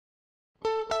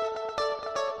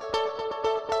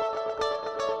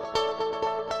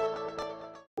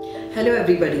Hello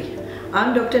everybody,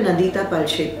 I'm Dr. Nandita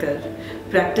Palshetkar,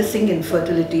 practicing in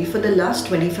fertility for the last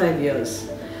 25 years.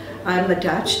 I'm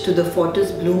attached to the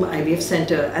Fortis Bloom IVF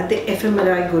Center at the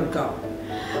FMRI Gurgaon.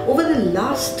 Over the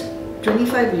last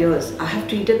 25 years, I have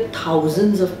treated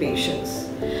thousands of patients,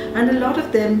 and a lot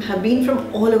of them have been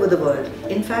from all over the world.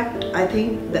 In fact, I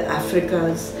think the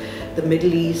Africas, the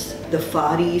Middle East, the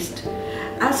Far East,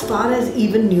 as far as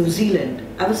even New Zealand.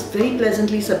 I was very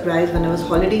pleasantly surprised when I was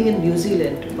holidaying in New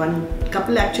Zealand. One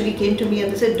couple actually came to me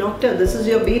and they said, "Doctor, this is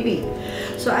your baby."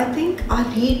 So I think our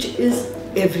reach is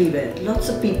everywhere. Lots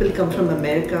of people come from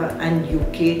America and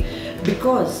UK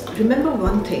because remember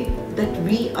one thing, that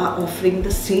we are offering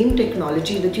the same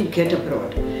technology that you get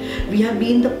abroad. We have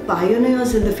been the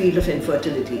pioneers in the field of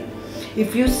infertility.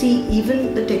 If you see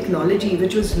even the technology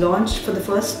which was launched for the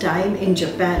first time in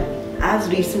Japan as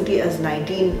recently as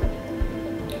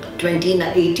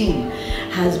 2018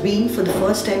 has been for the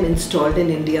first time installed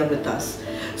in India with us.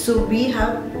 So we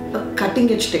have a cutting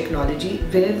edge technology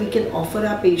where we can offer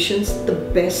our patients the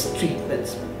best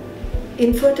treatments.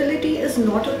 Infertility is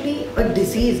not only a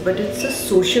disease but it's a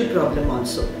social problem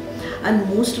also, and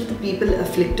most of the people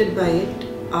afflicted by it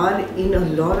are in a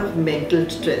lot of mental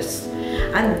stress,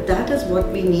 and that is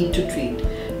what we need to treat.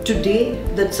 Today,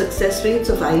 the success rates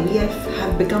of IVF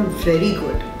have become very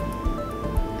good.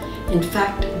 In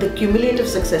fact, the cumulative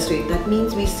success rate, that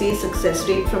means we say success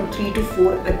rate from 3 to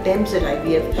 4 attempts at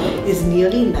IVF, is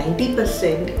nearly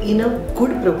 90% in a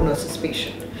good prognosis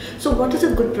patient. So what is a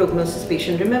good prognosis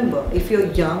patient? Remember, if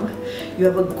you're young, you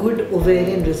have a good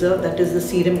ovarian reserve, that is the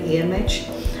serum AMH,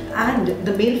 and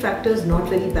the male factor is not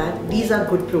very bad, these are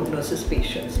good prognosis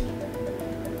patients.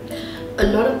 A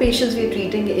lot of patients we are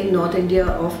treating in North India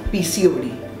of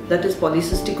PCOD, that is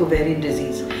polycystic ovarian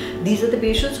disease. These are the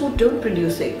patients who don't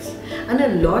produce eggs, and a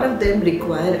lot of them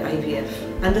require IVF,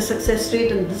 and the success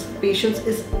rate in these patients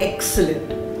is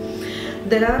excellent.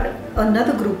 There are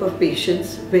another group of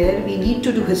patients where we need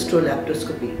to do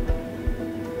hysterolaparoscopy.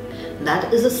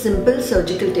 That is a simple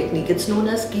surgical technique. It's known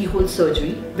as keyhole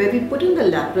surgery, where we put in the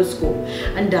laparoscope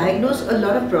and diagnose a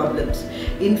lot of problems.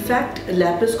 In fact,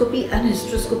 laparoscopy and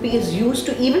hysteroscopy is used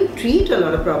to even treat a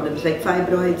lot of problems like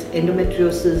fibroids,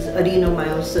 endometriosis,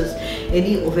 adenomyosis,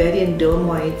 any ovarian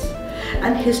dermoids.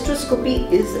 And hysteroscopy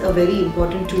is a very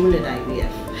important tool in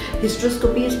IVF.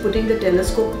 Hysteroscopy is putting the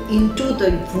telescope into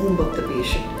the womb of the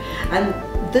patient. And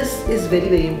this is very,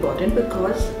 very important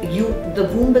because the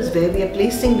womb is where we are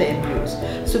placing the embryos.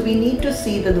 So we need to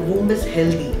see that the womb is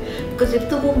healthy, because if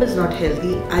the womb is not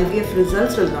healthy, IVF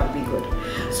results will not be good.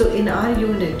 So in our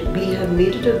unit, we have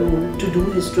made it a rule to do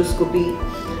hysteroscopy,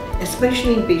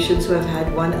 especially in patients who have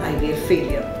had one IVF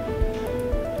failure.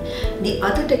 The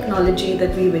other technology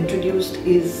that we've introduced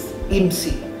is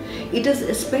IMSI. It is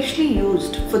especially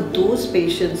used for those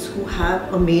patients who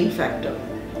have a male factor.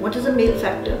 What is a male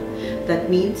factor? That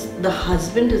means the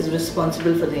husband is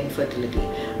responsible for the infertility.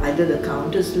 Either the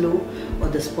count is low, or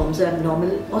the sperms are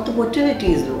abnormal, or the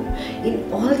motility is low.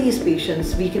 In all these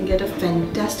patients, we can get a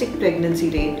fantastic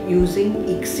pregnancy rate using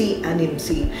ICSI and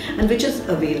IMSI, and which is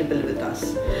available with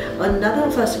us. Another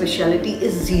of our specialty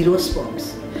is zero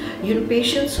sperms.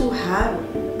 Patients who have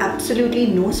absolutely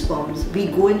no sperms, we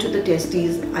go into the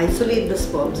testes, isolate the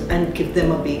sperms, and give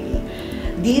them a baby.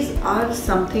 These are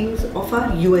some things of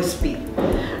our USP.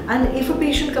 And if a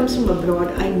patient comes from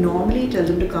abroad, I normally tell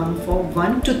them to come for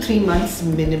 1 to 3 months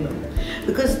minimum,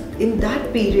 because in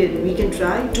that period we can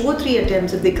try 2 or 3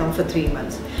 attempts if they come for 3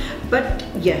 months. But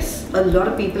yes, a lot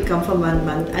of people come for 1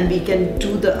 month and we can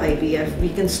do the IVF, we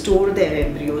can store their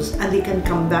embryos and they can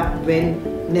come back when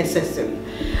necessary.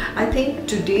 I think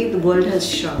today the world has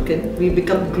shrunken, we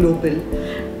become global,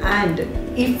 and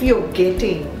if you're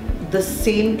getting the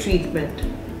same treatment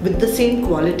with the same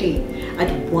quality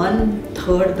at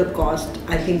 1/3 the cost,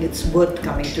 I think it's worth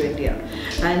coming to India.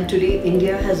 And today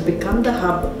India has become the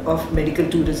hub of medical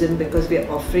tourism because we are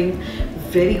offering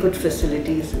very good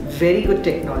facilities, very good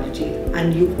technology,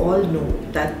 and you all know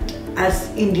that as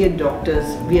Indian doctors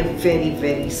we are very,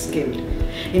 very skilled.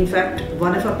 In fact,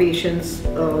 one of our patients,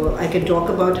 I can talk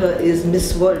about her, is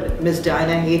Miss World, Miss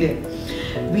Diana Hayden.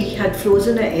 We had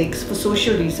frozen her eggs for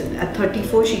social reason. At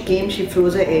 34 she came, she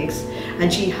froze her eggs,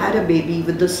 and she had a baby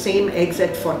with the same eggs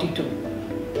at 42.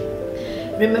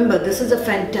 Remember, this is a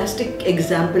fantastic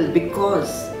example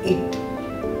because it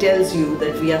tells you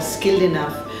that we are skilled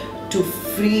enough to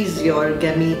freeze your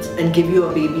gametes and give you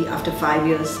a baby after 5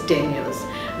 years, 10 years.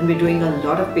 And we're doing a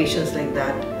lot of patients like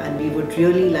that, and we would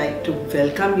really like to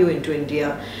welcome you into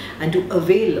India and to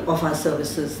avail of our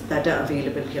services that are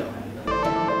available here.